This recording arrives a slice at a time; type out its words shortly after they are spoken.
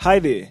Hi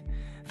there.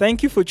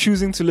 Thank you for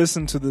choosing to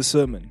listen to this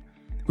sermon.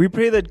 We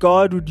pray that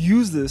God would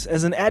use this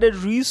as an added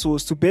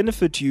resource to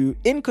benefit you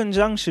in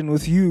conjunction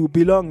with you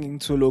belonging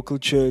to a local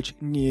church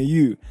near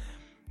you.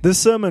 This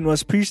sermon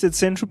was preached at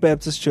Central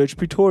Baptist Church,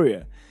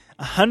 Pretoria.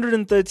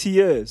 130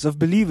 years of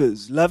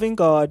believers loving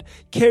God,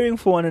 caring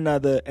for one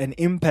another, and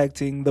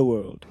impacting the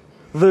world.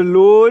 The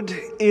Lord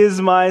is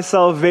my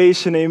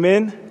salvation.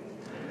 Amen.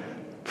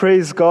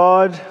 Praise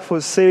God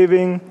for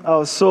saving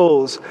our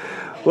souls.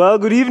 Well,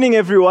 good evening,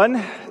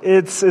 everyone.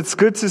 It's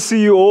good to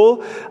see you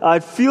all.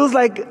 It feels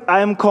like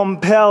I'm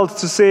compelled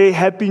to say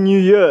Happy New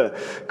Year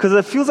because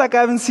it feels like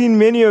I haven't seen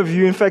many of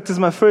you. In fact, it's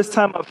my first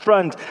time up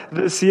front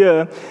this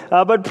year.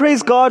 But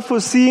praise God for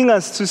seeing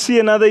us to see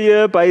another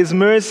year by His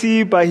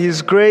mercy, by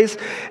His grace.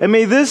 And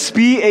may this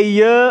be a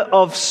year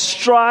of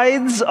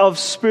strides of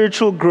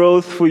spiritual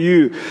growth for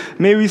you.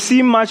 May we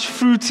see much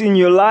fruit in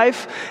your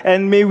life,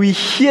 and may we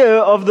hear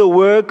of the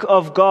work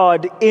of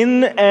God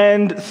in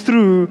and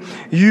through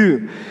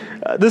you.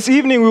 This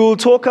evening we will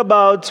talk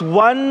about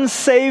one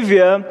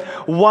Savior,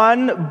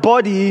 one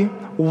body,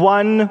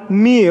 one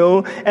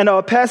meal, and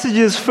our passage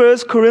is 1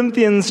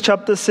 Corinthians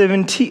chapter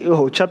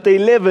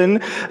 11,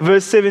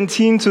 verse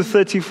 17 to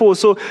 34.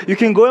 So you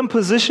can go and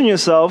position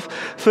yourself.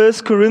 1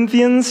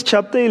 Corinthians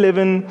chapter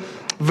 11,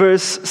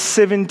 verse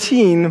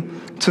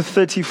 17 to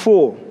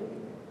 34.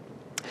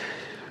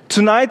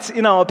 Tonight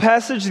in our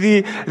passage,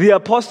 the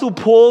Apostle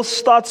Paul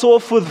starts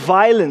off with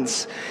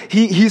violence.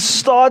 He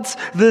starts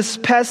this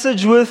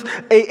passage with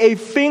a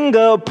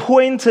finger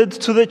pointed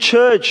to the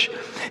church.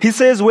 He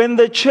says, when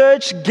the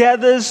church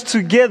gathers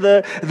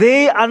together,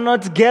 they are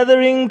not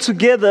gathering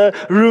together,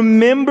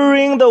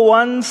 remembering the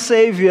one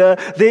Savior.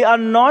 They are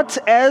not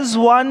as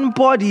one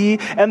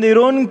body, and they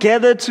don't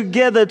gather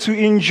together to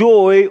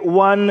enjoy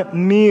one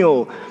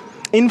meal.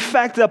 In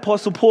fact, the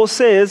Apostle Paul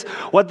says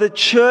what the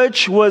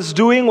church was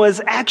doing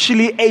was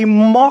actually a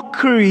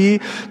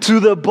mockery to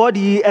the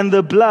body and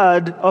the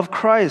blood of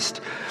Christ.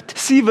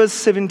 See verse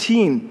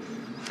 17.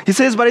 He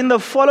says, but in the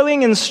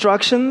following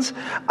instructions,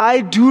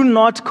 I do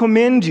not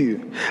commend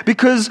you,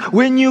 because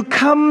when you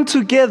come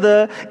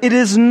together, it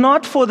is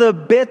not for the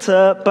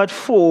better, but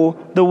for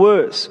the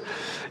worse.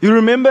 You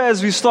remember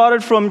as we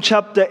started from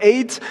chapter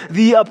 8,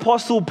 the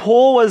Apostle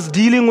Paul was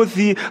dealing with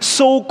the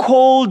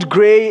so-called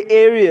gray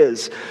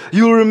areas.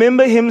 You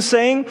remember him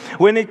saying,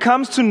 when it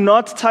comes to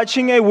not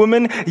touching a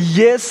woman,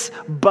 yes,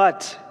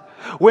 but.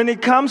 When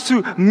it comes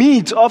to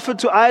meat offered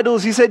to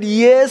idols, he said,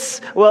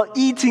 yes, well,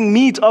 eating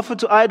meat offered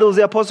to idols,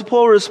 the Apostle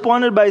Paul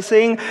responded by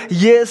saying,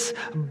 yes,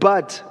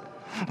 but.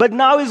 But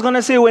now he's going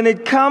to say, when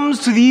it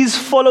comes to these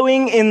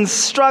following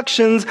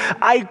instructions,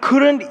 I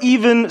couldn't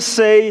even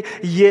say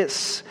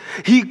yes.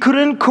 He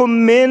couldn't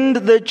commend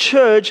the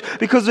church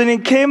because when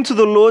it came to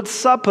the Lord's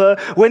Supper,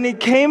 when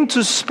it came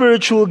to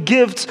spiritual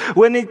gifts,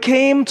 when it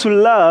came to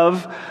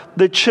love,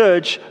 the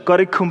church got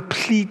it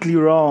completely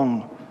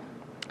wrong.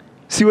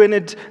 See, when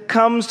it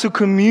comes to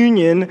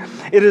communion,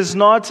 it is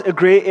not a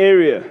gray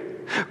area.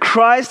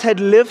 Christ had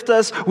left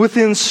us with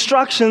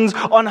instructions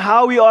on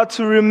how we are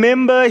to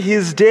remember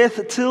His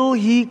death till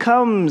He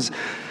comes.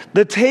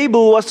 The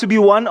table was to be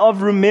one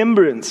of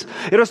remembrance.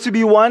 It was to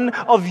be one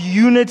of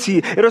unity.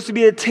 It was to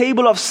be a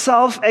table of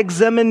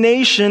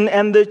self-examination,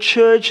 and the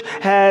church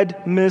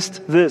had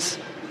missed this.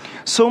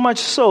 So much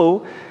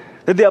so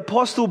that the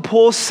Apostle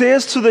Paul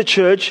says to the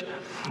church,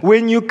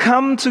 when you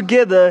come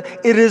together,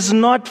 it is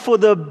not for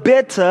the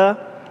better,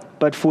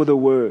 but for the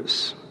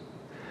worse.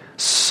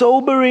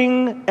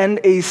 Sobering and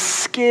a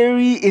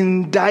scary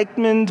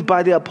indictment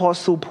by the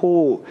Apostle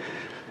Paul.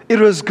 It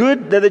was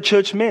good that the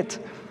church met.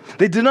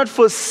 They did not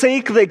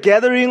forsake the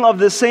gathering of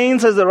the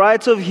saints as the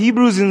writer of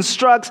Hebrews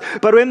instructs,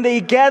 but when they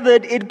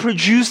gathered, it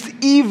produced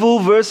evil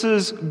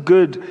versus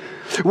good.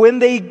 When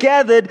they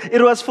gathered,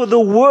 it was for the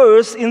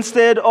worse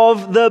instead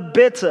of the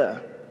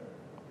better.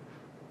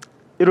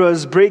 It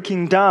was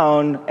breaking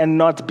down and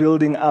not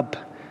building up.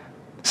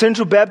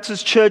 Central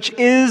Baptist Church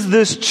is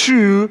this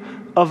true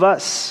of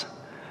us.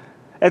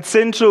 At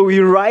Central, we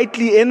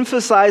rightly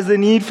emphasize the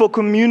need for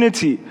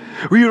community.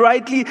 We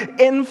rightly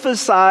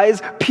emphasize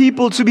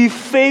people to be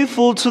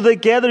faithful to the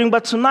gathering.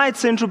 But tonight,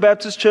 Central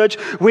Baptist Church,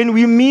 when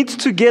we meet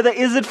together,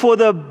 is it for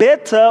the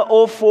better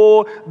or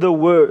for the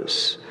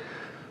worse?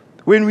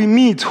 When we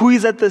meet, who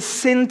is at the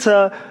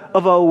center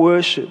of our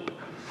worship?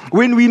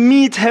 When we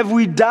meet, have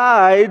we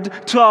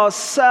died to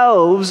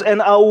ourselves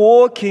and are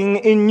walking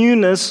in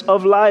newness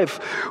of life?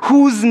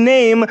 Whose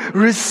name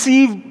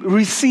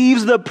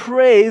receives the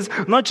praise,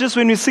 not just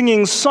when we're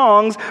singing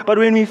songs, but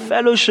when we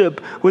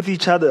fellowship with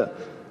each other?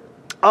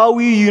 Are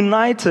we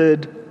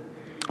united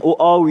or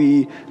are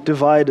we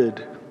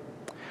divided?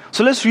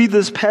 So let's read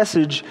this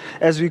passage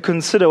as we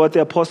consider what the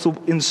apostle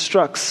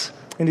instructs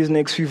in these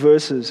next few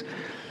verses.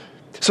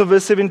 So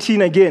verse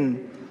 17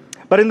 again.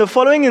 But in the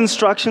following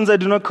instructions, I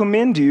do not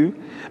commend you,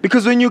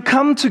 because when you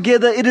come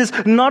together, it is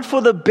not for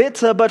the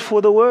better, but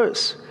for the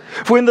worse.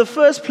 For in the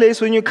first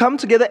place, when you come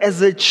together as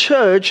a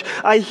church,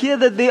 I hear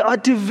that there are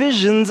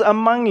divisions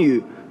among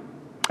you.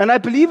 And I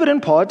believe it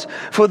in part,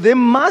 for there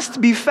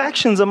must be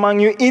factions among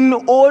you in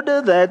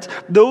order that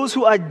those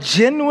who are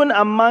genuine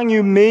among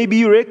you may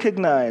be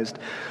recognized.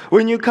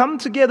 When you come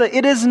together,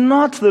 it is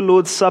not the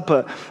Lord's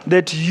Supper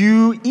that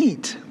you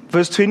eat.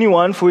 Verse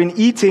 21, for in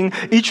eating,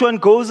 each one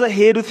goes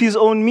ahead with his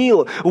own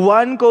meal.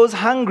 One goes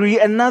hungry,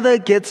 another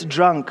gets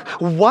drunk.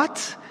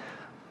 What?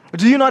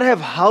 Do you not have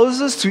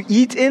houses to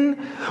eat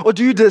in? Or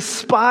do you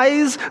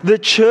despise the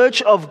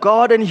church of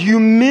God and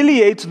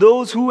humiliate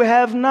those who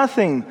have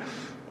nothing?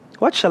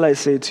 What shall I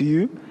say to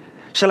you?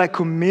 Shall I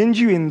commend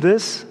you in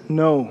this?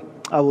 No,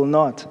 I will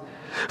not.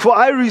 For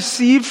I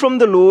received from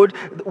the Lord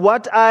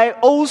what I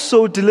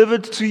also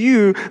delivered to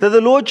you, that the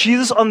Lord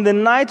Jesus on the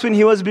night when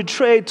he was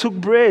betrayed took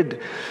bread.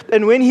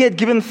 And when he had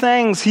given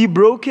thanks, he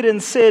broke it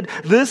and said,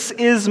 "This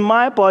is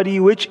my body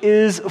which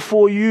is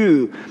for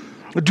you.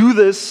 Do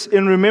this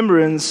in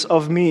remembrance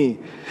of me."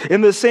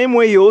 In the same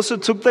way, he also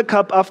took the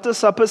cup after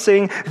supper,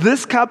 saying,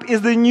 "This cup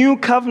is the new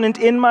covenant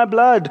in my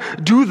blood.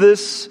 Do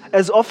this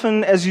as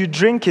often as you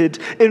drink it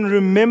in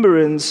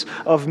remembrance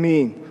of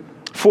me.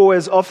 For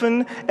as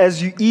often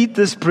as you eat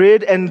this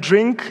bread and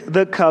drink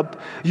the cup,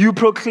 you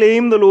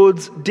proclaim the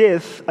Lord's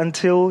death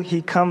until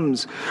he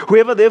comes.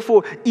 Whoever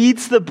therefore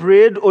eats the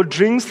bread or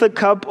drinks the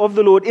cup of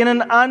the Lord in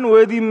an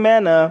unworthy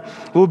manner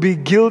will be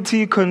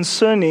guilty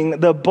concerning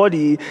the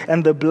body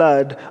and the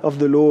blood of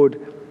the Lord.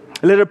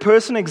 Let a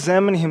person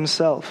examine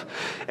himself,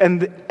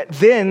 and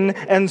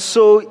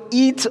so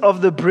eat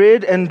of the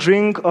bread and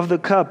drink of the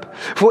cup.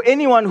 For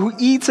anyone who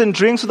eats and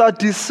drinks without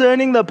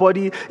discerning the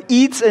body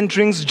eats and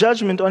drinks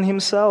judgment on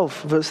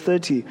himself. Verse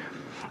 30.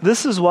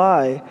 This is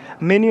why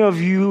many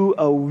of you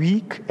are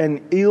weak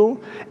and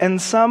ill,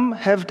 and some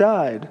have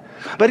died.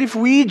 But if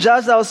we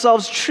judged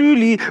ourselves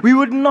truly, we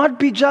would not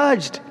be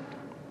judged.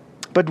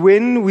 But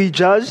when we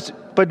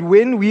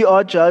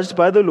are judged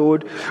by the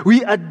Lord,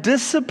 we are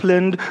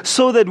disciplined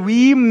so that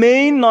we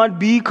may not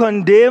be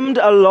condemned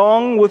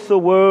along with the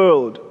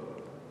world.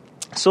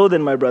 So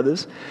then, my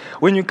brothers,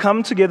 when you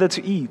come together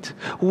to eat,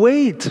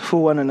 wait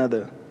for one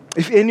another.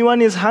 If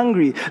anyone is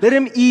hungry, let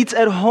him eat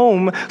at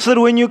home, so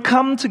that when you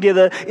come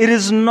together, it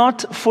is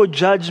not for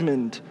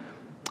judgment.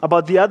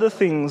 About the other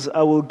things,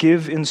 I will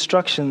give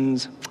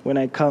instructions when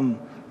I come.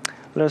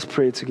 Let us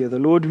pray together.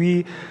 Lord,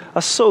 we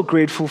are so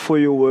grateful for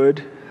your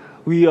word.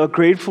 We are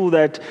grateful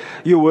that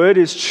your word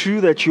is true,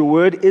 that your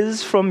word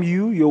is from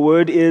you. Your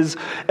word is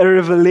a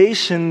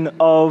revelation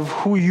of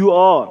who you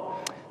are.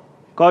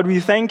 God, we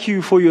thank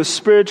you for your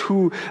Spirit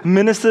who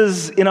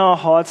ministers in our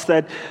hearts,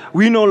 that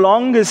we no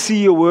longer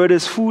see your word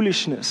as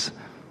foolishness.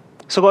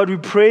 So God, we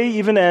pray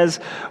even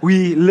as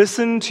we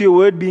listen to your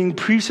word being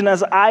preached and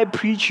as I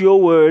preach your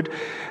word,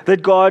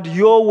 that God,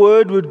 your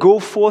word would go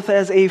forth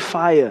as a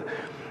fire.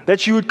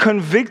 That you would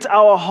convict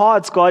our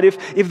hearts, God,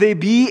 if there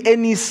be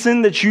any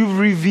sin that you've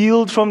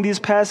revealed from these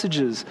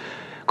passages.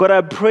 God,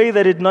 I pray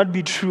that it not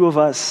be true of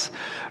us.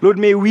 Lord,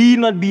 may we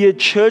not be a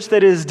church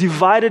that is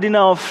divided in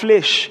our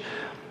flesh,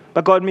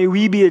 but God, may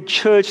we be a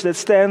church that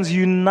stands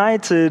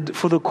united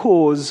for the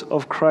cause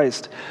of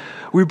Christ.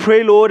 We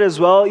pray, Lord, as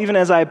well, even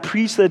as I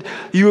preach, that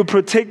you will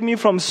protect me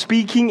from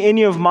speaking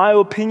any of my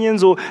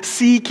opinions or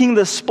seeking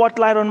the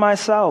spotlight on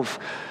myself.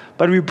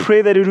 But we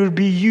pray that it would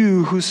be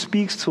you who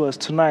speaks to us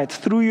tonight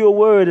through your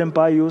word and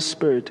by your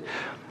Spirit.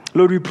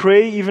 Lord, we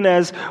pray even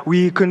as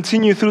we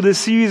continue through the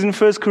series in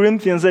 1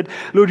 Corinthians that,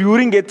 Lord, you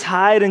wouldn't get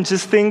tired and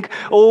just think,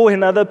 oh,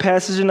 another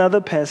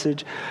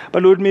passage.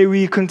 But Lord, may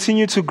we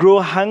continue to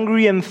grow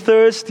hungry and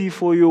thirsty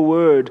for your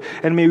word.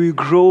 And may we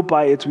grow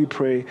by it, we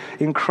pray.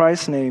 In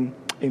Christ's name,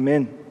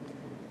 amen.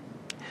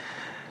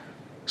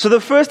 So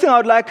the first thing I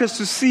would like us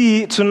to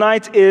see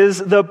tonight is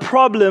the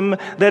problem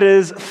that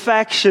is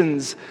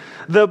factions.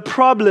 The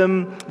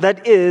problem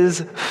that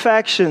is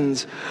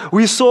factions.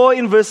 We saw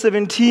in verse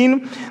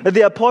 17 that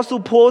the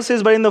Apostle Paul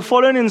says, but in the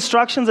following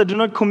instructions I do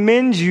not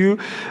commend you,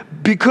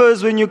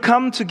 because when you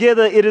come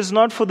together it is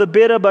not for the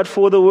better but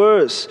for the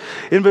worse.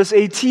 In verse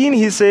 18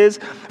 he says,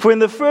 for in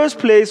the first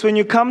place when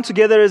you come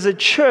together as a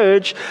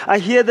church, I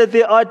hear that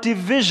there are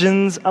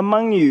divisions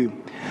among you.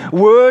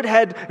 Word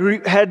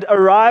had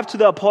arrived to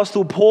the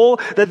Apostle Paul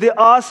that there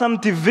are some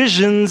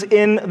divisions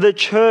in the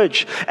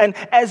church. And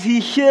as he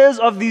hears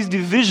of these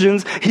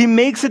divisions, he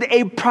makes it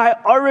a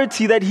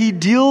priority that he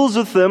deals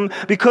with them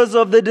because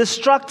of the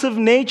destructive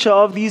nature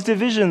of these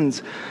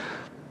divisions.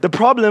 The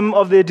problem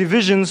of their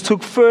divisions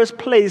took first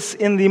place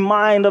in the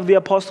mind of the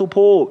Apostle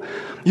Paul.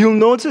 You'll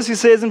notice he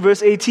says in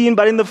verse 18,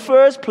 but in the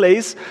first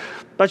place,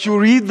 but you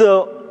read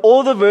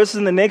all the verses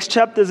in the next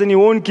chapters and he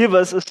won't give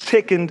us a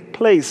second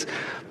place.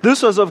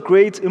 This was of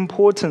great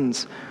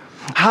importance.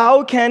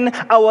 How can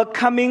our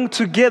coming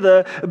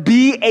together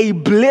be a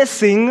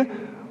blessing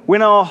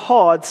when our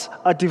hearts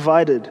are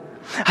divided?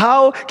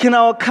 How can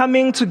our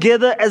coming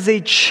together as a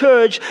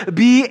church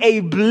be a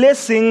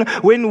blessing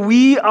when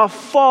we are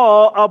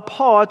far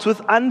apart with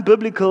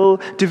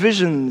unbiblical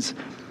divisions?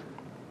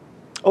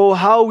 Oh,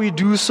 how we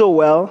do so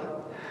well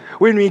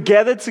when we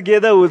gather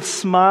together with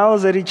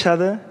smiles at each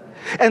other,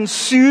 and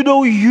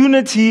pseudo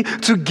unity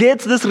to get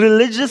this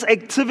religious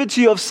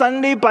activity of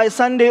Sunday by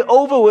Sunday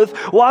over with,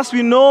 whilst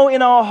we know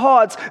in our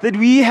hearts that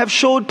we have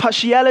showed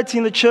partiality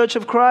in the church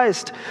of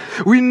Christ.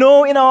 We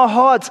know in our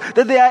hearts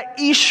that there are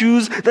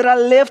issues that are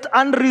left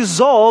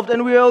unresolved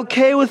and we are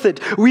okay with it.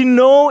 We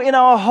know in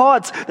our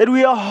hearts that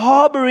we are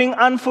harboring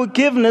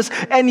unforgiveness,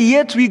 and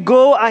yet we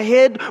go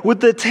ahead with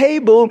the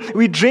table,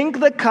 we drink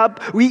the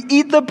cup, we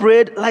eat the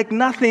bread like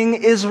nothing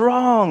is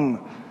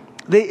wrong.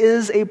 There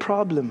is a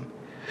problem.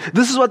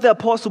 This is what the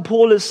Apostle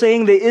Paul is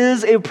saying. There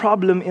is a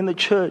problem in the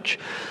church.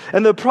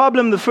 And the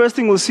problem, the first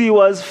thing we'll see,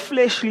 was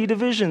fleshly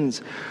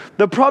divisions.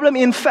 The problem,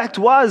 in fact,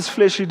 was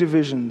fleshly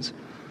divisions.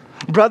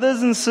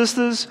 Brothers and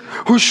sisters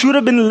who should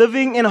have been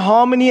living in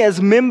harmony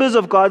as members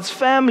of God's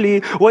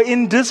family were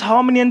in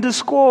disharmony and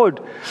discord.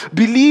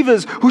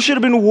 Believers who should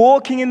have been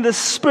walking in the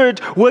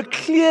Spirit were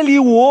clearly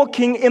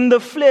walking in the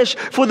flesh,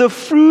 for the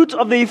fruit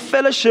of their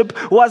fellowship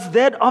was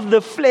that of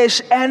the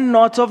flesh and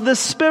not of the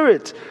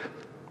Spirit.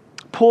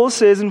 Paul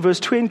says in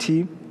verse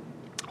 20,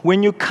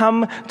 when you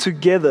come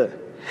together,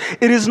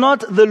 it is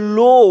not the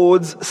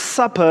Lord's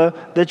supper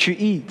that you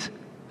eat.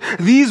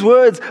 These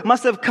words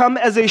must have come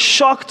as a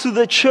shock to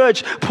the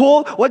church.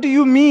 Paul, what do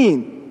you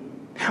mean?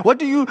 What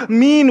do you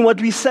mean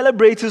what we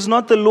celebrate is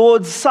not the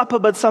Lord's supper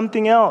but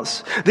something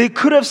else? They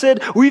could have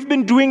said, we've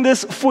been doing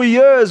this for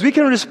years. We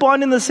can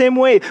respond in the same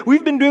way.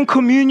 We've been doing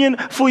communion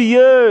for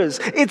years.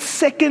 It's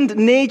second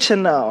nature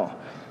now.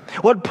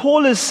 What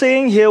Paul is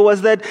saying here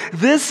was that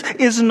this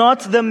is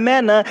not the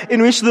manner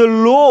in which the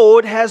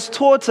Lord has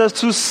taught us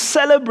to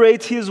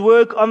celebrate His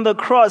work on the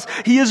cross.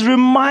 He is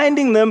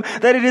reminding them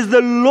that it is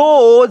the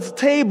Lord's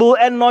table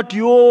and not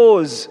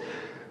yours.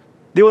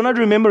 They were not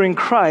remembering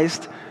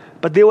Christ,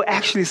 but they were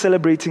actually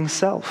celebrating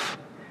self.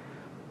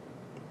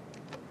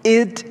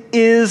 It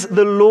is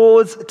the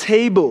Lord's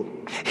table.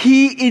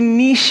 He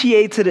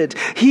initiated it.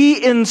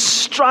 He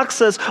instructs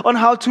us on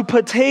how to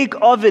partake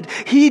of it.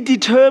 He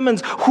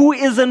determines who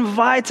is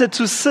invited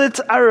to sit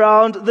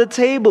around the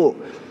table.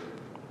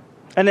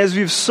 And as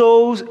we've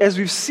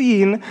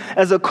seen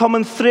as a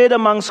common thread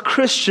amongst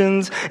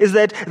Christians is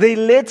that they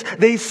let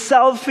their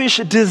selfish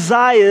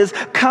desires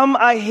come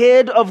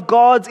ahead of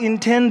God's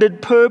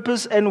intended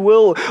purpose and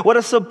will. What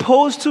is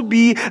supposed to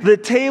be the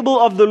table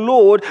of the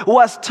Lord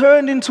was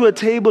turned into a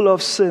table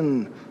of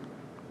sin.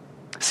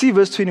 See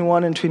verse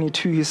 21 and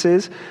 22, he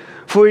says,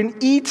 for in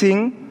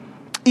eating,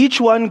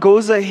 each one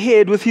goes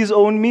ahead with his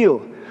own meal.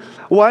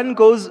 One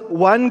goes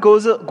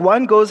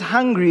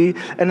hungry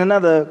and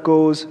another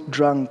goes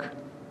drunk.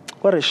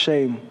 What a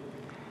shame.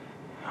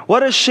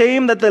 What a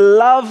shame that the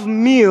love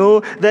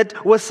meal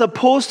that was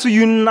supposed to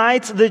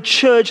unite the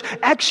church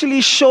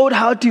actually showed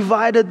how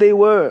divided they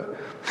were.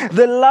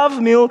 The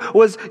love meal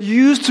was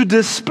used to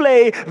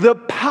display the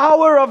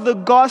power of the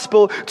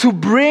gospel to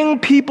bring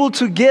people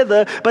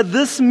together, but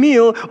this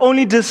meal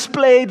only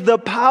displayed the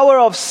power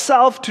of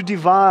self to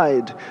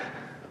divide.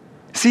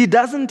 See, it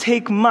doesn't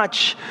take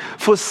much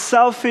for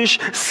selfish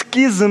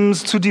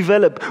schisms to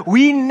develop.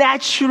 We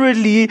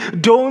naturally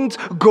don't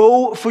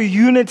go for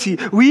unity.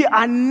 We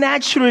are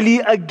naturally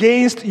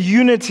against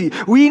unity.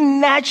 We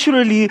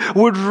naturally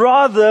would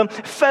rather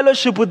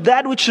fellowship with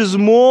that which is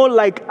more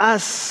like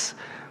us.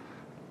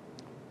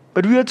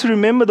 But we are to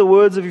remember the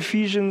words of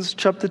Ephesians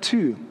chapter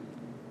 2.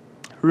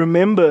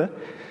 Remember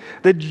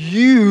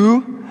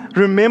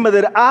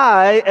that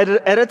I,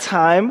 at a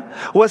time,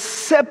 was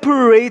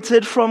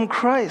separated from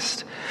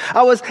Christ.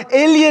 I was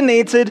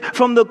alienated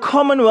from the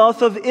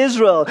commonwealth of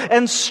Israel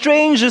and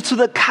stranger to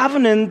the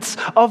covenants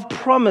of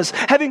promise,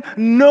 having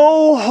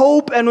no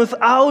hope and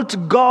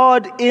without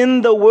God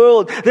in the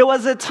world. There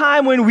was a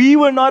time when we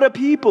were not a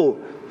people.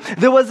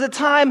 There was a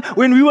time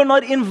when we were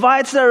not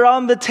invited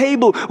around the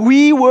table.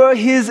 We were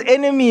His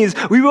enemies.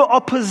 We were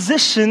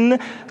opposition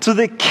to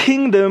the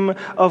kingdom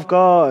of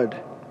God.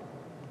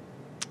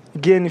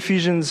 Again,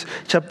 Ephesians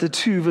chapter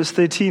 2, verse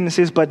 13, it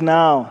says, But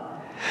now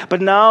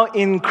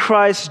in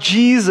Christ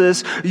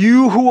Jesus,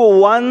 you who were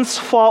once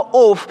far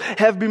off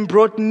have been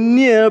brought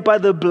near by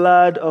the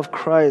blood of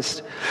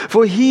Christ.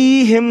 For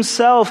He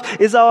Himself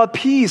is our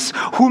peace,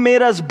 who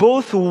made us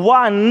both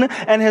one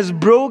and has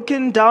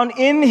broken down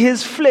in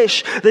His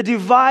flesh the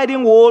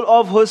dividing wall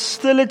of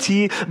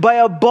hostility by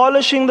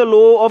abolishing the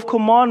law of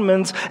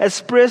commandments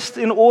expressed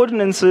in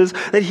ordinances,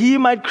 that He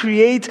might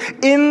create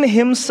in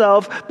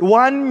Himself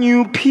one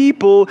new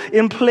people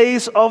in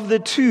place of the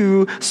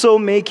two, so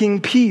making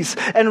peace.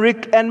 And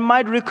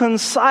might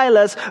reconcile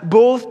us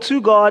both to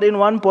God in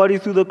one body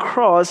through the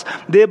cross,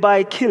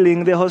 thereby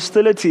killing the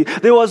hostility.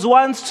 There was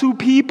once two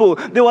people.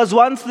 There was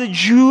once the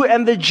Jew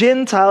and the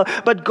Gentile,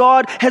 but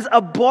God has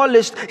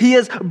abolished, He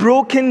has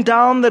broken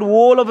down that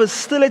wall of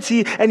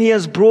hostility, and He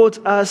has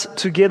brought us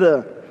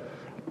together.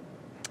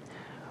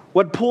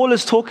 What Paul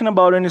is talking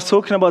about when he's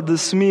talking about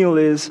this meal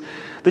is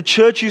the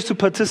church used to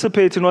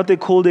participate in what they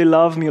called a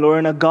love meal or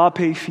an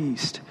agape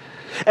feast.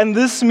 And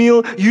this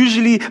meal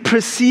usually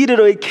preceded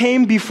or it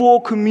came before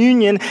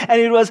communion,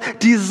 and it was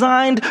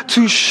designed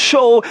to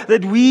show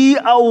that we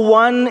are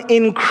one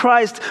in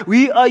Christ.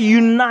 We are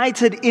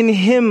united in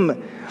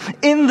Him.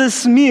 In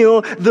this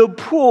meal, the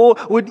poor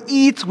would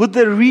eat with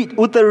the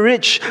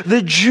rich.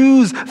 The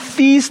Jews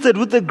feasted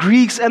with the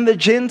Greeks and the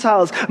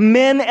Gentiles.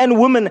 Men and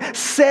women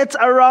sat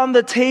around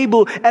the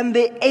table and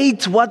they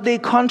ate what they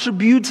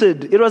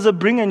contributed. It was a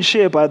bring and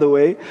share, by the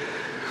way.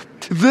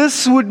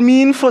 This would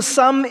mean for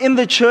some in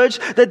the church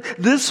that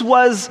this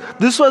was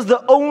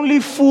the only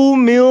full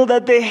meal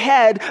that they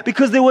had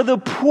because they were the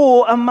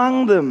poor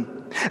among them.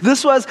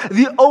 This was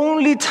the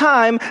only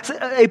time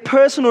a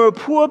person or a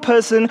poor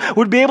person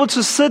would be able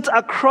to sit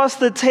across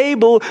the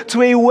table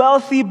to a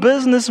wealthy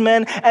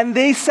businessman, and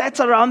they sat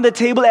around the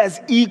table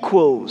as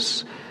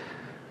equals.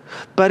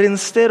 But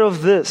instead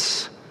of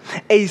this,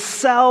 a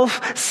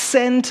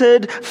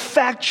self-centered,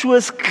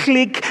 factious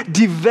clique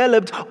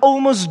developed,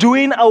 almost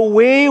doing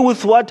away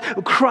with what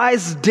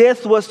Christ's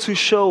death was to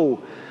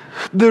show.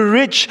 The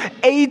rich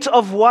ate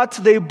of what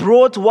they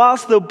brought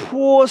whilst the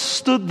poor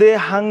stood there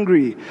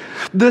hungry.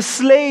 The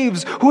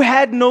slaves who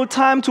had no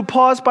time to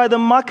pass by the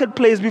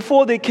marketplace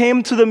before they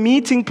came to the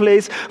meeting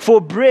place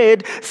for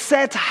bread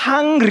sat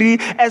hungry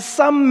as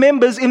some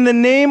members in the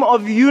name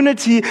of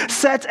unity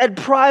sat at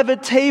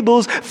private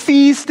tables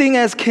feasting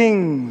as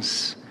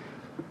kings.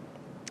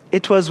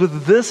 It was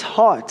with this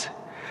heart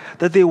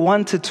that they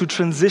wanted to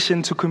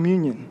transition to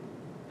communion.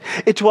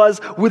 It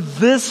was with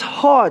this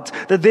heart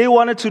that they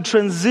wanted to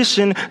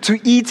transition to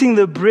eating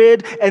the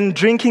bread and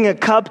drinking a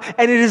cup.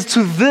 And it is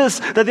to this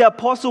that the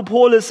Apostle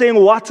Paul is saying,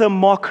 what a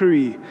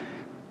mockery.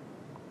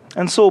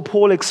 And so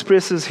Paul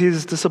expresses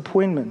his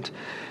disappointment.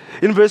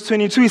 In verse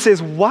 22, he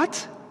says,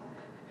 what?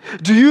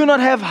 Do you not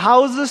have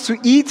houses to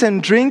eat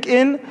and drink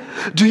in?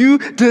 Do you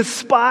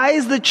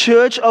despise the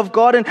church of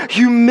God and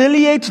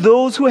humiliate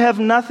those who have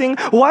nothing?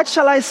 What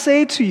shall I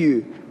say to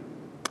you?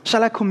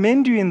 Shall I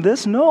commend you in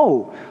this?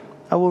 No,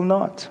 I will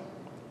not.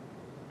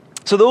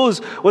 So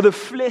those were the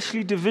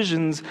fleshly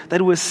divisions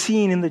that were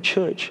seen in the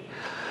church.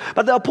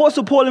 But the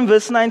Apostle Paul in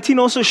verse 19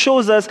 also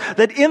shows us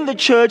that in the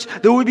church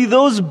there will be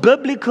those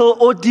biblical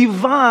or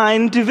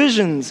divine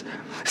divisions.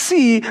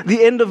 See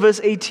the end of verse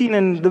 18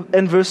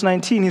 and verse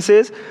 19. He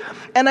says,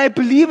 and I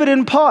believe it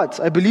in part.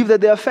 I believe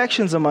that there are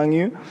factions among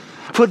you.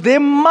 For there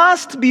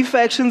must be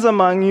factions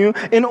among you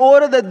in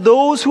order that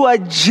those who are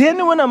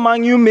genuine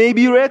among you may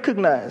be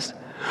recognized.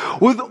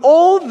 With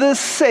all this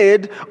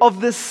said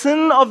of the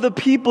sin of the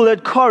people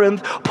at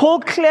Corinth, Paul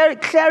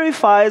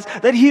clarifies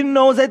that he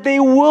knows that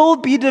there will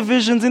be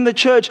divisions in the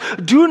church.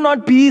 Do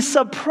not be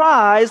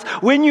surprised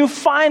when you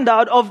find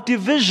out of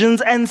divisions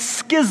and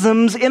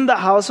schisms in the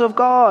house of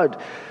God.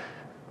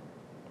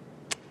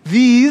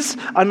 These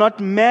are not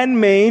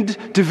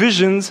man-made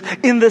divisions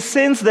in the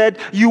sense that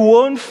you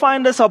won't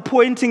find us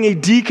appointing a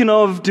deacon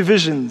of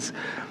divisions.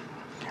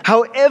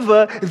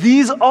 However,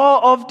 these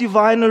are of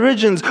divine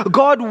origins.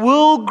 God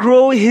will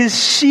grow his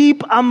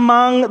sheep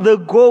among the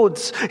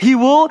goats. He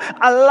will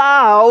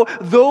allow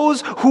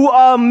those who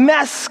are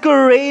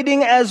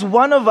masquerading as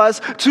one of us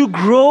to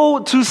grow,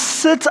 to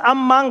sit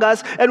among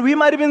us, and we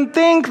might even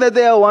think that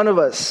they are one of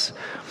us.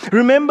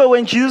 Remember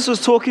when Jesus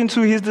was talking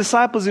to his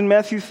disciples in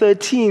Matthew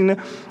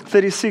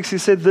 13:36, he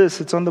said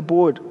this, it's on the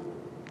board.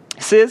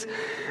 He says,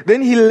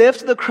 then he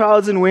left the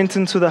crowds and went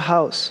into the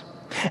house.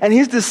 And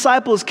his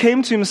disciples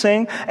came to him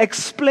saying,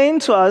 explain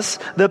to us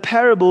the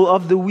parable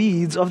of the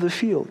weeds of the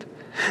field.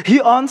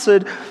 He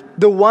answered,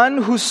 the one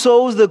who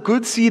sows the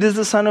good seed is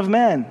the Son of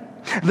Man.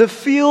 The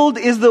field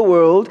is the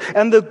world,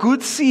 and the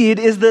good seed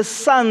is the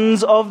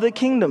sons of the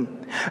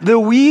kingdom. The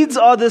weeds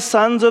are the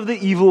sons of the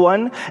evil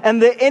one,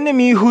 and the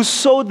enemy who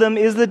sowed them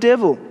is the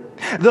devil.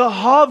 The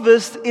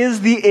harvest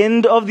is the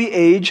end of the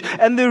age,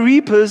 and the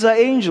reapers are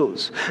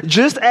angels.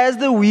 Just as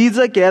the weeds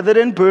are gathered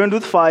and burned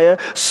with fire,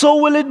 so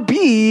will it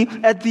be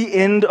at the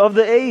end of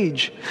the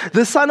age.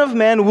 The Son of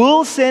Man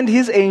will send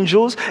his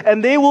angels,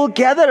 and they will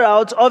gather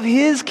out of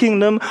his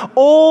kingdom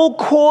all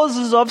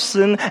causes of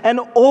sin and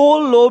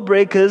all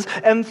lawbreakers,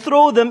 and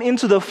throw them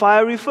into the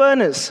fiery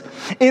furnace.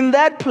 In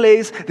that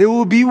place there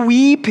will be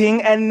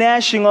weeping and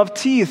gnashing of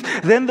teeth.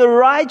 Then the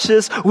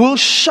righteous will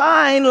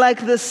shine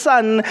like the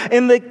sun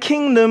in the kingdom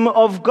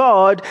of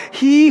God.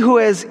 He who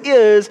has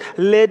ears,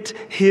 let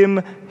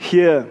him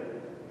hear.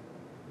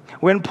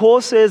 When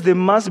Paul says there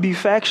must be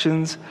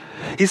factions,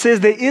 he says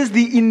there is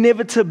the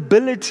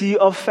inevitability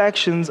of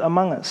factions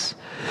among us.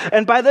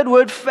 And by that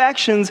word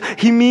factions,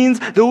 he means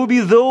there will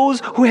be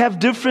those who have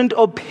different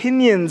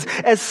opinions,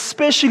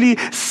 especially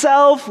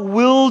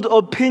self-willed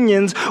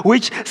opinions,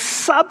 which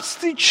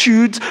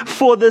substitute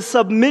for the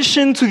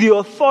submission to the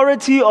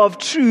authority of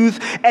truth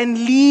and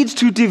lead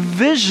to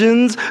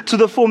divisions, to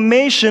the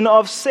formation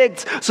of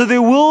sects. So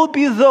there will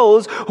be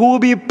those who will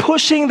be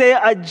pushing their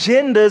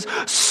agendas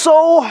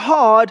so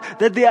hard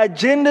that their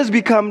agendas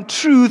become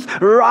truth,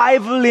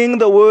 rivaling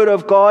the word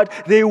of God.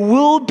 They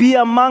will be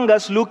among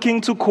us looking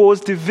to cause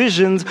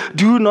divisions.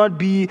 Do not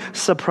be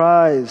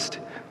surprised.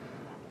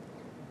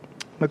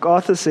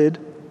 MacArthur said,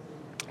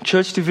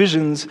 church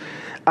divisions,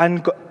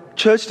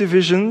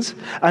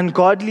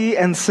 ungodly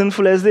and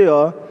sinful as they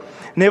are,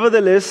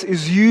 nevertheless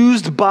is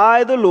used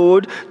by the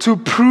Lord to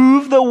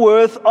prove the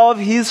worth of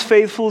his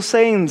faithful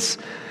saints.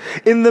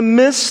 In the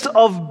midst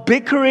of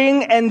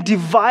bickering and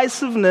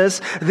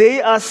divisiveness, they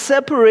are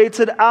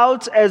separated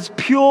out as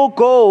pure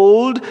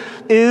gold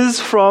is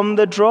from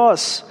the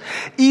dross.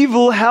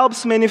 Evil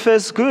helps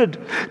manifest good.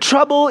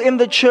 Trouble in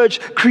the church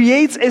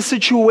creates a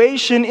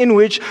situation in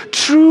which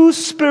true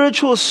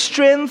spiritual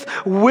strength,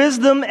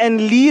 wisdom,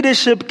 and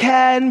leadership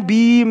can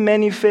be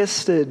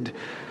manifested.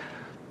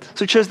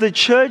 So, church, the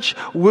church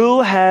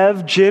will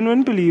have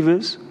genuine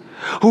believers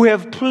who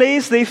have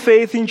placed their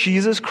faith in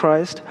Jesus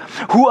Christ,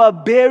 who are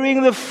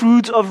bearing the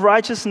fruit of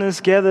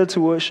righteousness gathered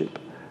to worship.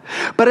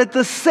 But at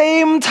the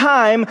same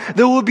time,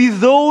 there will be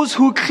those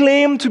who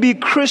claim to be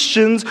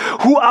Christians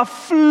who are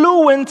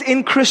fluent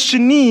in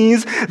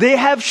Christianese. They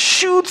have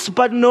shoots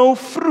but no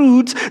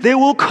fruit. They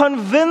will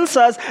convince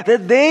us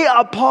that they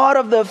are part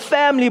of the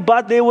family,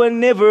 but they were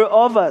never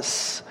of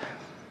us.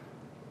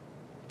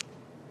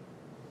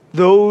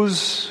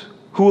 Those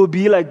who will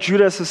be like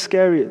Judas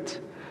Iscariot.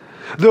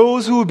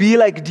 Those who will be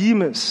like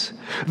Demas.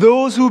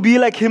 Those who will be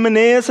like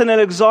Hymenaeus and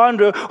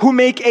Alexander, who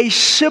make a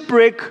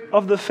shipwreck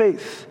of the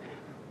faith.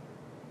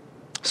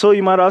 So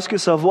you might ask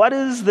yourself, what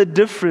is the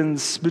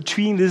difference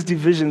between these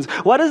divisions?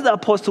 What is the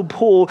Apostle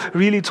Paul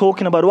really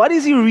talking about? What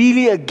is he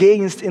really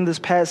against in this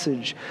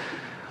passage?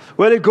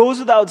 Well, it goes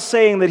without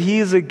saying that he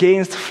is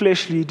against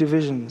fleshly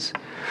divisions.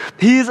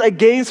 He is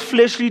against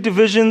fleshly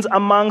divisions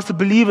amongst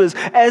believers.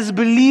 As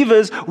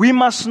believers, we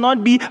must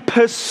not be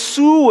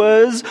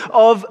pursuers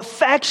of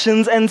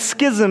factions and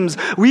schisms.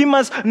 We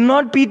must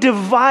not be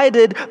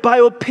divided by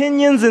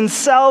opinions and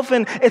self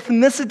and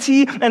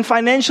ethnicity and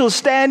financial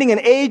standing and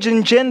age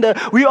and gender.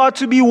 We are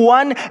to be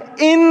one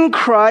in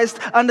Christ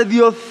under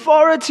the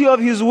authority of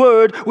His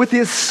Word, with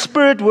His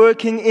Spirit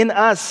working in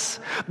us.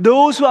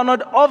 Those who are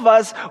not of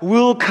us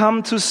will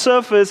come to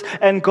surface,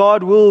 and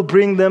God will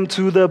bring them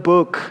to the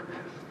book.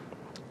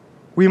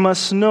 We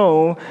must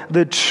know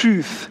the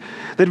truth,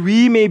 that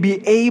we may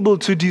be able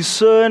to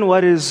discern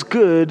what is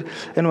good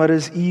and what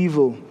is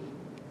evil.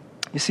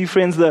 You see,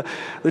 friends, the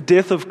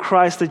death of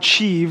Christ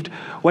achieved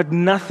what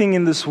nothing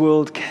in this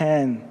world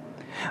can.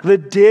 The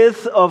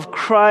death of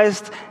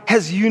Christ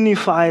has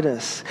unified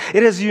us.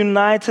 It has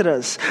united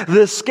us.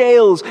 The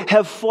scales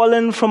have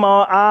fallen from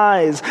our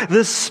eyes.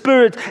 The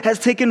Spirit has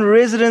taken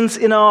residence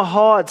in our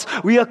hearts.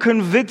 We are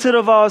convicted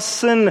of our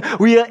sin.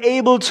 We are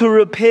able to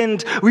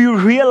repent. We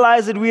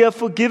realize that we are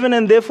forgiven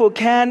and therefore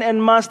can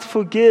and must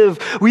forgive.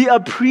 We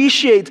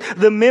appreciate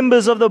the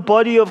members of the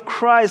body of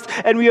Christ,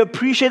 and we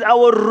appreciate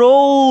our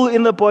role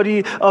in the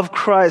body of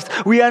Christ.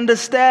 We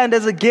understand,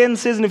 as again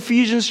says in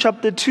Ephesians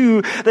chapter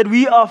 2, that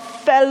we are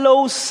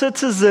fellow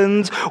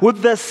citizens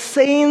with the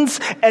saints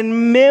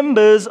and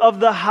members of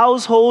the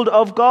household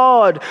of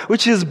God,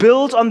 which is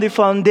built on the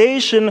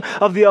foundation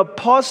of the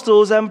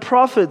apostles and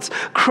prophets,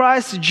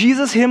 Christ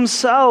Jesus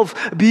Himself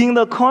being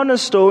the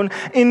cornerstone,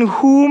 in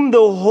whom the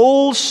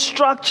whole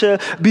structure,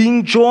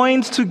 being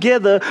joined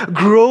together,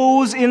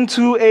 grows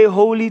into a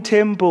holy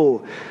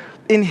temple.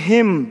 In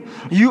Him,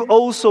 you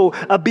also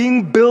are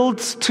being built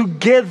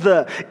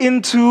together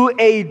into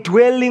a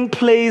dwelling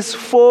place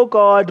for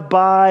God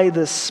by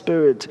the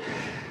Spirit.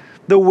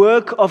 The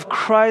work of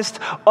Christ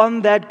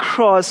on that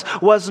cross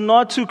was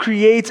not to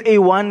create a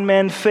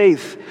one-man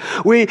faith,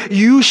 where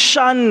you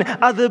shun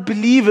other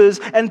believers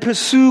and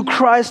pursue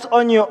Christ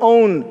on your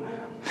own.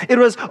 It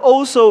was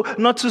also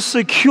not to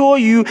secure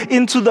you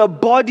into the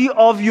body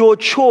of your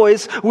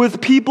choice with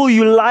people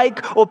you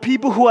like, or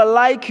people who are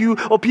like you,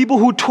 or people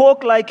who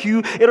talk like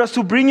you. It was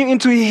to bring you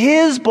into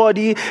His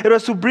body. It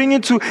was to bring you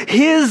to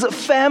His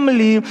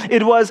family.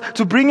 It was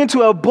to bring you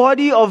to a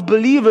body of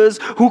believers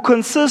who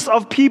consist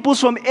of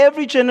peoples from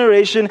every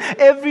generation,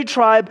 every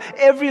tribe,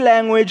 every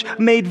language,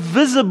 made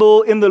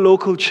visible in the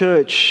local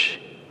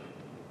church.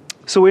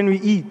 So when we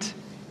eat,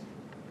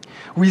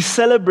 we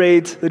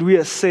celebrate that we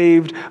are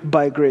saved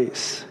by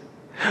grace.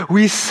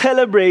 We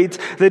celebrate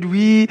that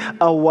we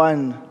are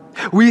one.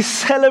 We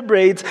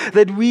celebrate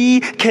that we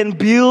can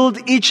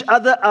build each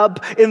other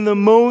up in the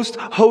most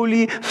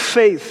holy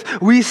faith.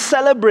 We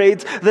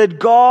celebrate that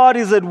God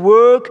is at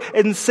work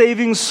in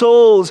saving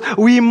souls.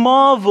 We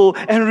marvel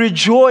and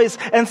rejoice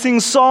and sing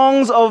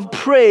songs of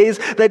praise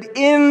that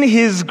in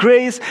His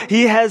grace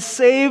He has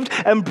saved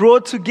and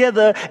brought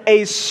together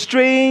a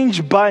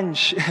strange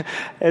bunch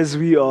as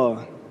we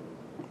are.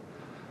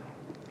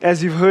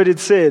 As you've heard it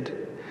said,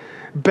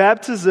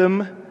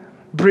 baptism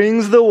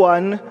brings the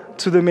one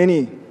to the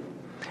many,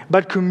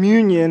 but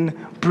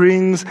communion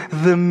brings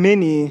the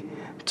many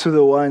to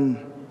the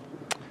one.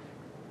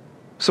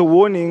 So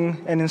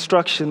warning and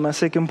instruction, my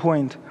second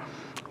point.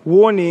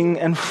 Warning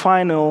and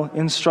final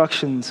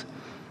instructions.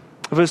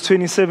 Verse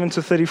 27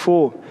 to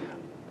 34.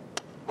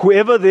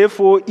 Whoever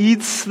therefore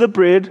eats the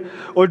bread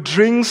or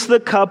drinks the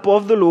cup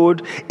of the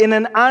Lord in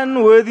an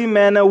unworthy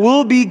manner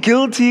will be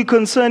guilty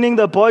concerning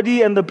the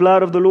body and the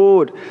blood of the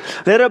Lord.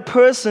 Let a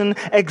person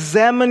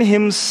examine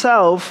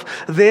himself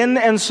then,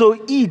 and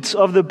so eat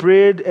of the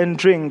bread and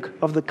drink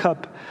of the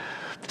cup.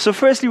 So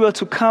firstly, we are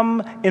to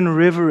come in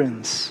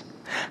reverence.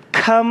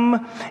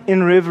 Come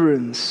in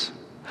reverence.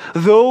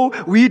 Though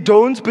we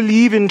don't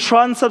believe in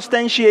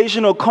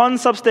transubstantiation or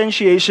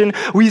consubstantiation,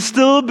 we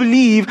still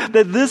believe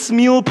that this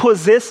meal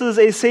possesses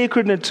a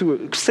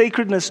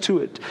sacredness to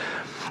it.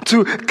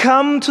 To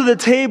come to the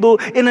table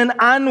in an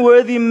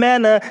unworthy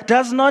manner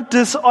does not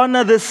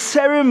dishonor the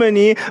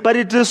ceremony, but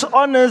it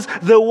dishonors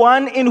the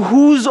one in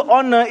whose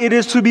honor it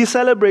is to be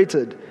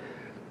celebrated.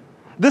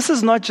 This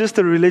is not just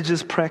a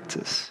religious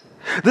practice.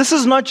 This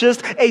is not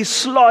just a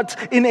slot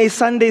in a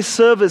Sunday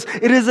service.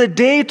 It is a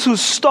day to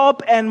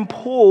stop and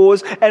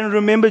pause and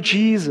remember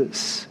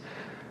Jesus.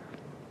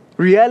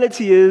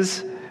 Reality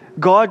is,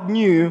 God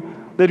knew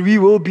that we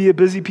will be a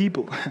busy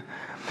people.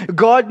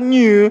 God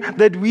knew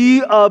that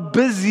we are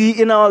busy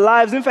in our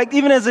lives. In fact,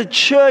 even as a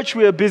church,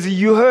 we are busy.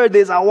 You heard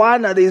there's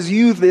Awana, there's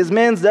youth, there's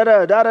men's,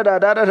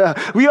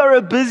 We are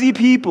a busy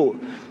people.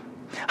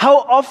 How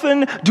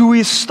often do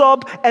we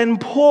stop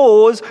and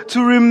pause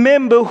to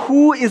remember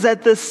who is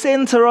at the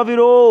center of it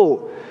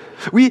all?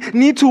 We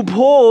need to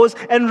pause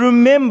and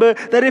remember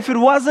that if it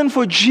wasn't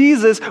for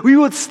Jesus, we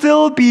would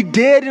still be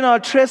dead in our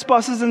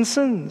trespasses and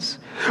sins.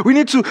 We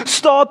need to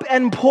stop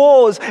and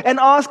pause and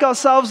ask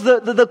ourselves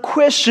the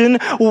question,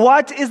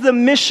 what is the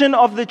mission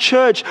of the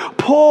church?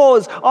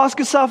 Pause, ask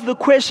yourself the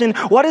question,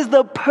 what is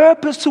the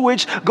purpose to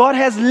which God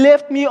has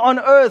left me on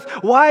earth?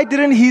 Why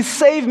didn't He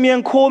save me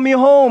and call me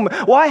home?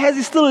 Why has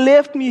He still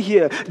left me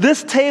here?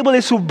 This table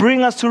is to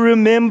bring us to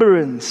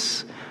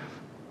remembrance.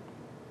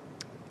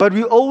 But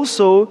we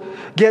also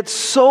get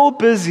so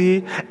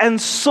busy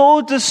and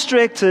so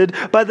distracted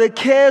by the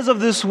cares of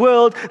this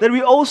world that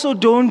we also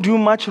don't do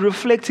much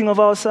reflecting of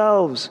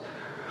ourselves.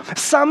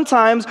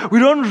 Sometimes we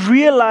don't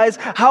realize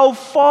how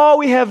far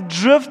we have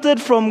drifted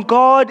from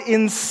God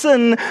in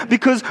sin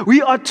because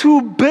we are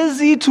too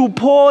busy to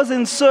pause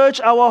and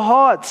search our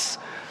hearts.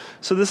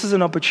 So this is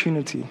an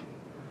opportunity.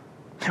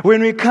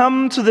 When we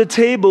come to the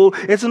table,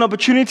 it's an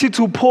opportunity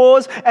to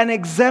pause and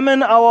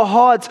examine our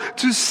hearts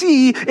to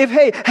see if,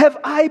 hey, have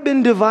I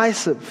been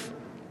divisive?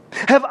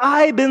 Have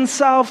I been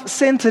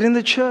self-centered in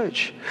the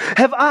church?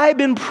 Have I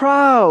been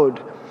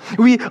proud?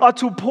 We are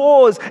to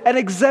pause and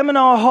examine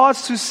our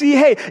hearts to see,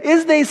 hey,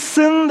 is there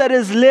sin that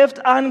is left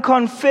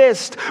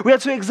unconfessed? We are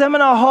to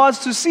examine our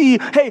hearts to see,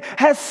 hey,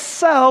 has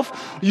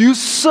self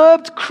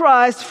usurped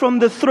Christ from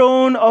the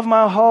throne of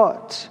my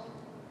heart?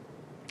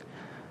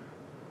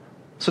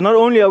 So not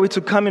only are we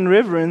to come in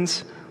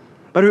reverence,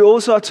 but we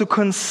also are to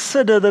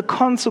consider the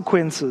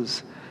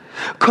consequences.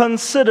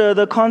 Consider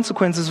the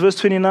consequences. Verse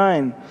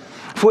 29.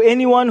 For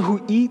anyone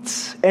who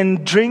eats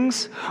and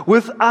drinks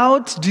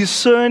without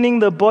discerning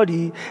the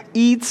body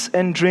eats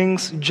and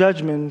drinks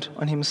judgment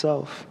on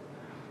himself.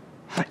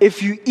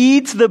 If you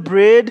eat the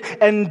bread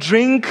and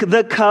drink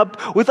the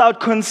cup without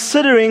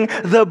considering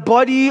the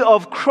body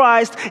of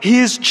Christ,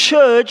 His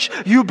church,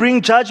 you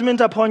bring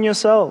judgment upon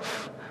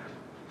yourself.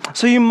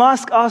 So you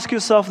must ask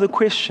yourself the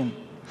question,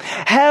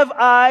 have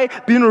I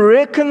been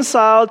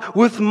reconciled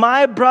with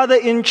my brother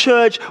in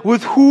church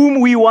with whom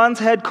we once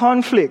had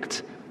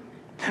conflict?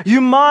 You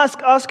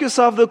must ask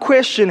yourself the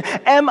question,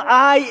 am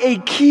I a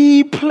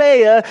key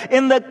player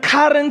in the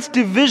current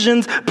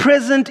divisions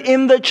present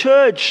in the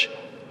church?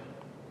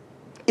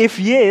 If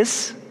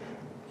yes,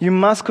 you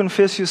must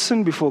confess your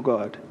sin before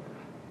God.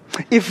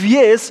 If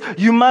yes,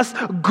 you must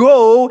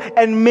go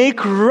and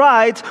make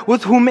right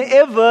with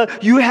whomever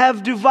you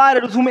have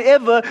divided, with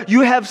whomever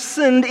you have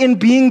sinned in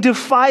being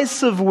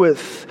divisive with.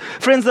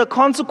 Friends, the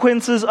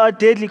consequences are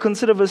deadly.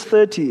 Consider verse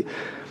 30.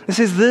 It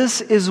says, this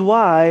is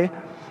why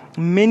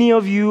many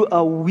of you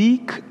are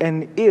weak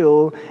and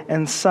ill,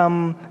 and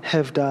some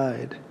have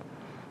died.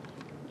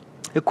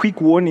 A quick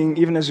warning,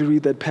 even as you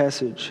read that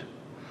passage.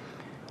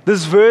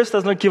 This verse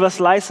does not give us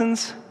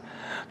license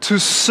to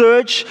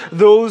search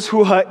those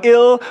who are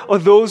ill or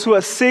those who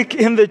are sick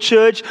in the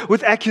church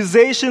with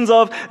accusations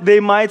of they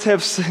might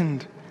have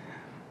sinned.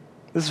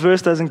 This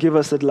verse doesn't give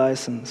us that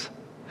license.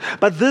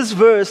 But this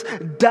verse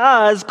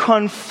does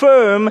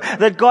confirm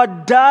that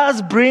God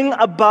does bring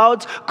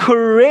about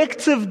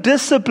corrective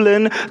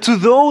discipline to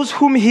those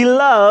whom He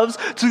loves,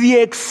 to the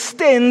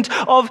extent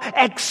of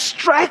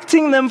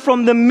extracting them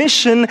from the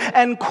mission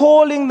and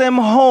calling them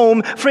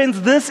home.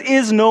 Friends, this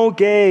is no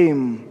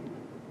game.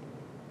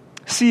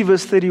 See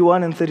verse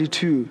 31 and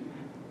 32.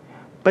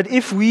 But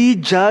if we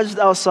judged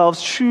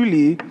ourselves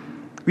truly,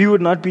 we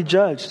would not be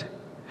judged.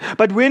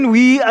 But when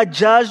we are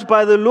judged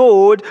by the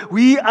Lord,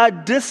 we are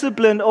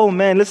disciplined. Oh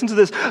man, listen to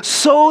this.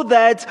 So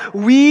that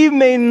we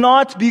may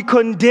not be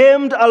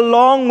condemned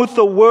along with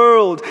the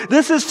world.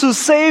 This is to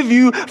save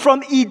you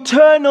from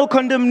eternal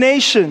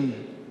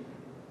condemnation.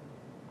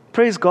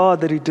 Praise God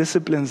that He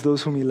disciplines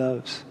those whom He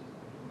loves.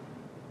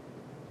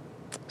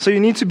 So you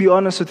need to be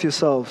honest with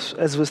yourselves,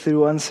 as verse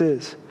 31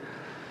 says.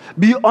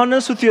 Be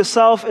honest with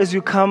yourself as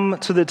you come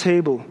to the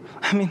table.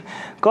 I mean,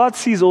 God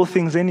sees all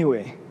things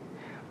anyway.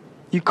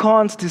 You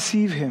can't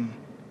deceive Him.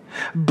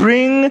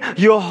 Bring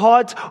your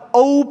heart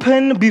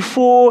open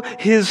before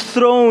His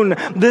throne.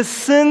 The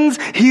sins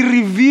He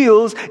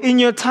reveals in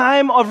your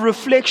time of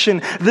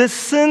reflection, the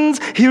sins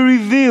He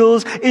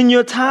reveals in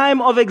your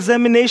time of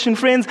examination,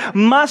 friends,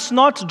 must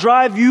not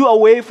drive you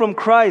away from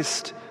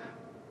Christ.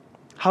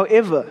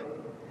 However,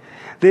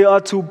 they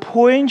are to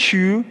point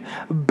you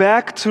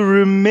back to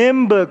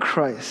remember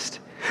Christ.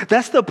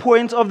 That's the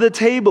point of the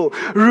table.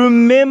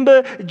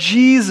 Remember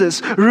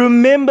Jesus.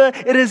 Remember,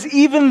 it is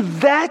even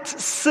that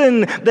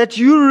sin that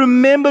you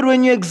remembered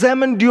when you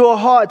examined your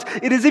heart.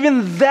 It is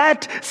even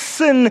that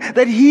sin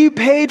that He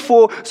paid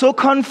for. So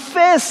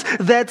confess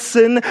that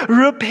sin,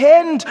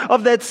 repent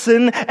of that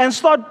sin, and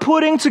start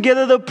putting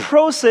together the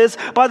process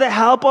by the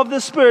help of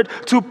the Spirit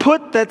to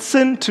put that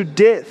sin to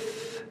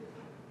death.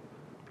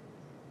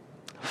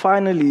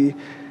 Finally,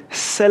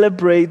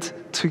 celebrate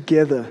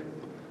together.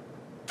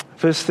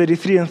 Verse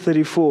 33 and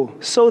 34.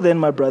 So then,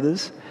 my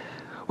brothers,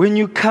 when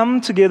you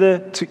come together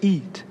to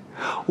eat,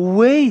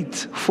 wait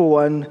for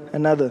one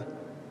another.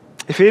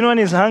 If anyone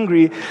is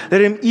hungry,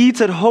 let him eat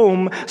at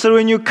home, so that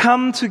when you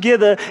come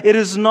together, it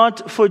is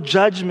not for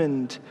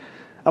judgment.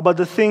 About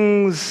other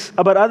things,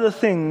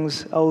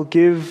 I will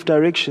give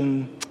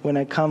direction when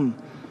I come.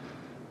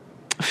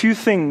 A few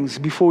things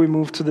before we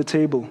move to the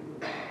table.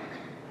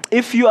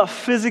 If you are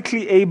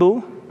physically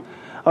able,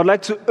 I would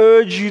like to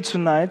urge you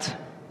tonight,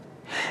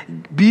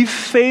 be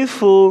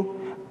faithful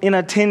in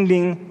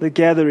attending the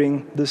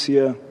gathering this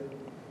year.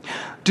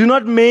 Do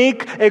not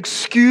make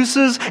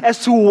excuses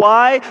as to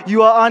why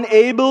you are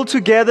unable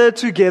to gather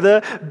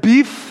together.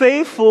 Be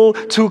faithful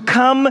to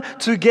come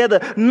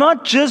together,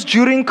 not just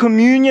during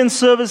communion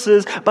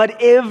services,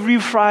 but every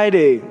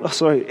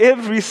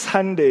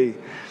Sunday.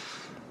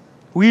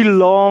 We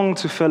long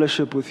to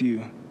fellowship with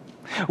you.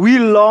 We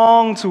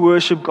long to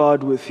worship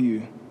God with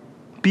you.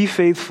 Be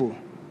faithful.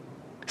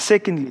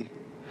 Secondly,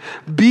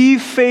 be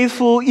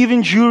faithful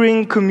even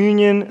during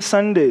communion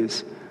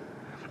Sundays.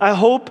 I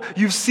hope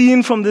you've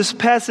seen from this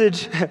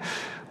passage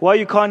why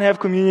you can't have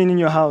communion in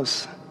your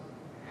house.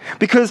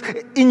 Because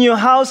in your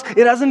house,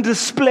 it doesn't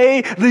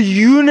display the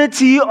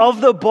unity of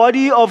the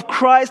body of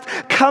Christ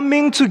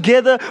coming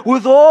together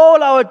with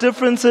all our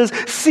differences,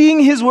 seeing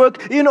His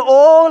work in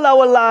all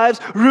our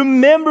lives,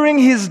 remembering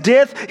His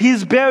death,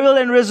 His burial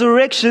and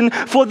resurrection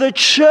for the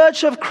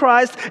church of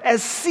Christ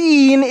as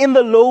seen in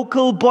the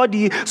local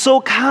body.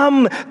 So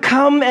come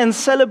and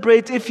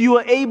celebrate, if you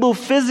are able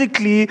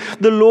physically,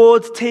 the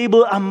Lord's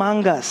table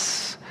among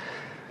us.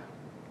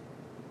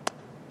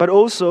 But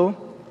also,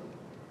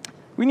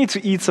 we need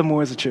to eat some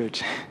more as a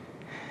church.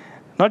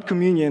 Not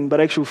communion, but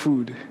actual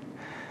food.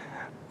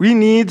 We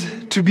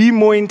need to be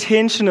more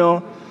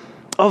intentional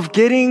of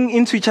getting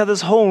into each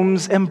other's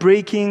homes and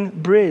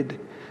breaking bread.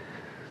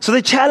 So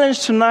the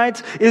challenge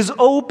tonight is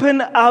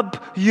open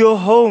up your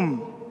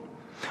home.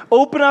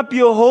 Open up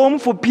your home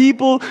for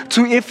people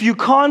to, if you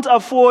can't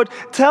afford,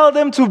 tell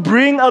them to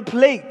bring a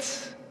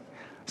plate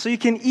so you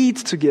can eat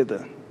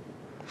together.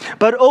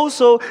 But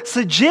also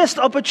suggest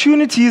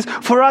opportunities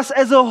for us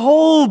as a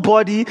whole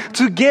body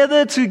to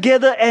gather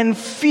together and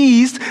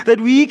feast,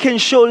 that we can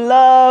show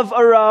love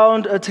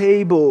around a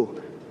table.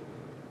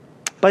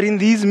 But in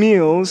these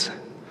meals,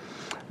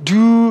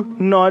 do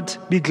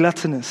not be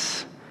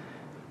gluttonous.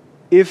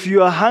 If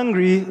you are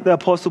hungry, the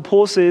Apostle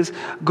Paul says,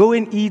 go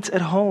and eat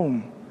at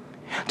home.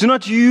 Do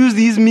not use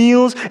these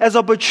meals as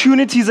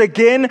opportunities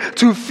again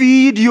to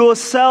feed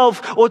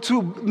yourself or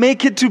to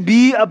make it to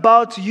be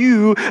about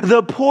you.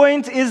 The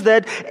point is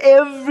that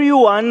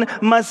everyone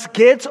must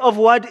get of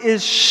what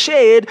is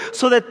shared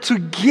so that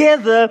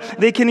together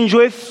they can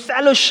enjoy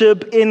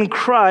fellowship in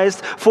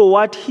Christ for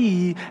what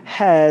He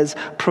has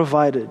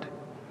provided.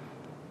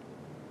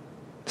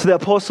 So the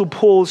Apostle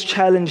Paul's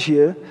challenge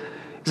here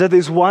is that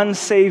there's one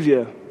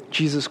Savior,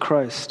 Jesus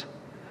Christ.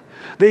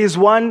 There is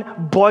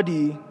one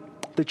body,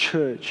 the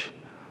church,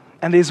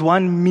 and there's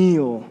one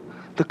meal,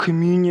 the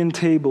communion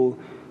table,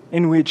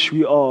 in which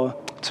we are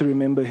to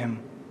remember Him.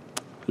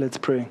 Let's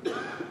pray.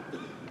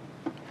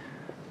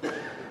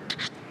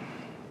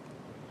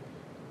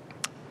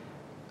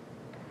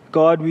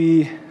 God,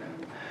 we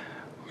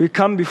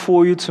come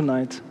before you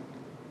tonight,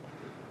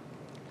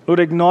 Lord,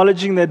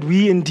 acknowledging that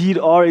we indeed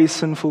are a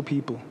sinful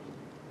people.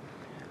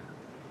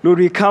 Lord,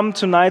 we come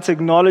tonight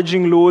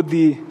acknowledging, Lord,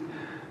 the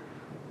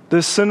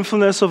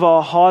sinfulness of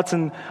our hearts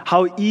and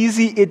how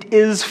easy it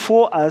is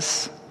for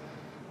us,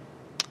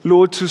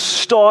 Lord, to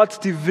start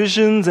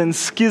divisions and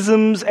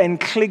schisms and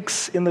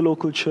cliques in the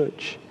local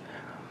church.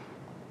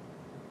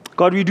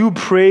 God, we do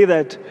pray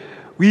that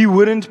we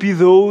wouldn't be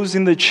those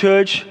in the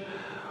church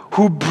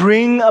who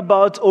bring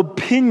about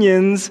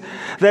opinions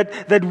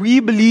that we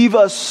believe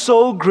are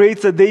so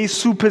great that they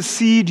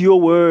supersede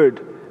your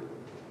word.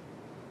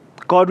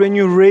 God, when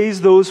you raise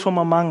those from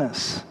among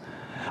us,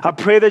 I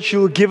pray that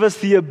you'll give us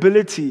the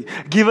ability,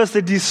 give us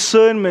the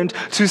discernment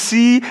to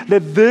see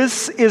that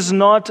this is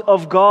not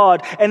of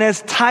God. And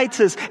as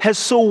Titus has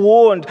so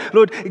warned,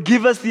 Lord,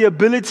 give us the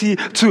ability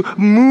to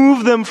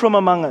move them from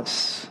among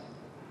us,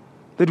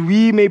 that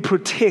we may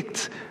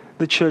protect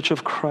the church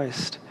of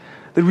Christ.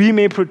 that we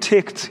may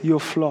protect your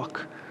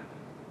flock.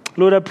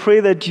 Lord, I pray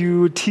that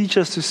you would teach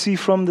us to see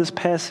from this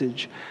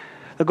passage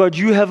that, God,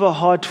 you have a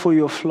heart for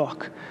your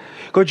flock.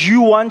 God,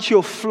 you want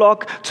your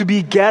flock to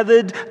be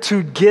gathered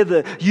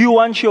together. You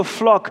want your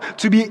flock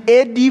to be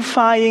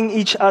edifying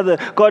each other.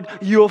 God,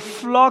 your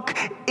flock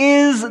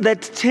is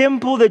that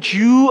temple that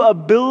you are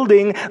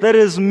building that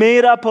is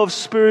made up of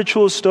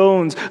spiritual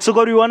stones. So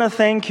God, we want to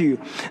thank you.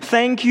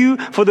 Thank you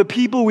for the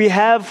people we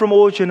have from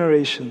all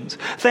generations.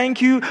 Thank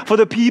you for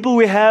the people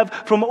we have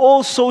from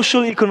all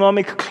social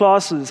economic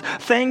classes.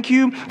 Thank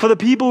you for the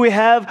people we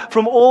have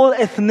from all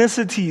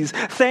ethnicities.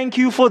 Thank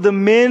you for the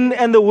men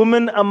and the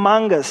women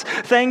among us.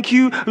 Thank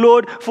you,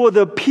 Lord, for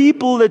the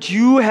people that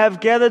you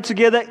have gathered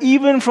together,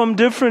 even from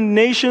different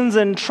nations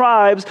and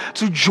tribes,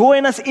 to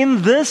join us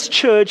in this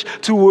church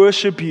to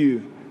worship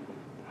you.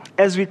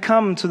 As we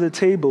come to the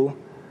table,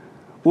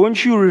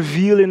 won't you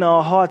reveal in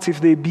our hearts if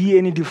there be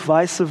any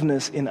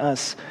divisiveness in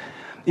us,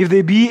 if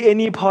there be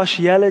any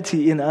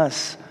partiality in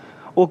us,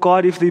 or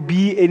God, if there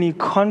be any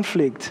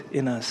conflict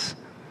in us.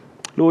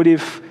 Lord,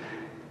 if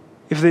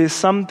there is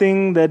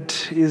something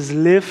that is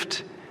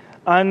left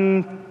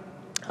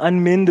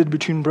unmended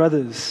between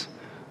brothers,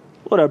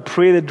 Lord, I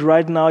pray that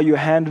right now your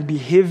hand would be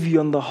heavy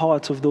on the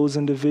hearts of those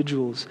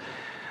individuals.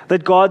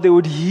 That, God, they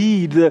would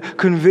heed the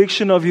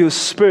conviction of your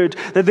Spirit,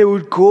 that they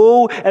would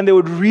go and they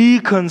would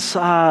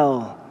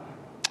reconcile.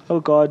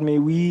 Oh God, may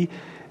we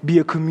be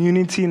a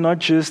community not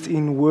just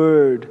in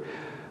word,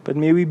 but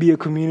may we be a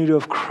community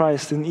of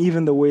Christ in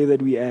even the way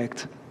that we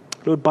act.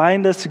 Lord,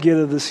 bind us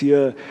together this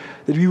year,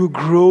 that we will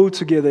grow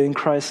together in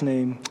Christ's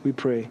name, we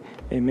pray.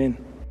 Amen.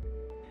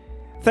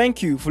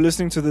 Thank you for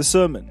listening to this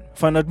sermon.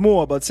 Find out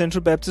more about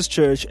Central Baptist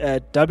Church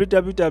at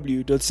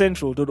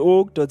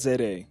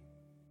www.central.org.za.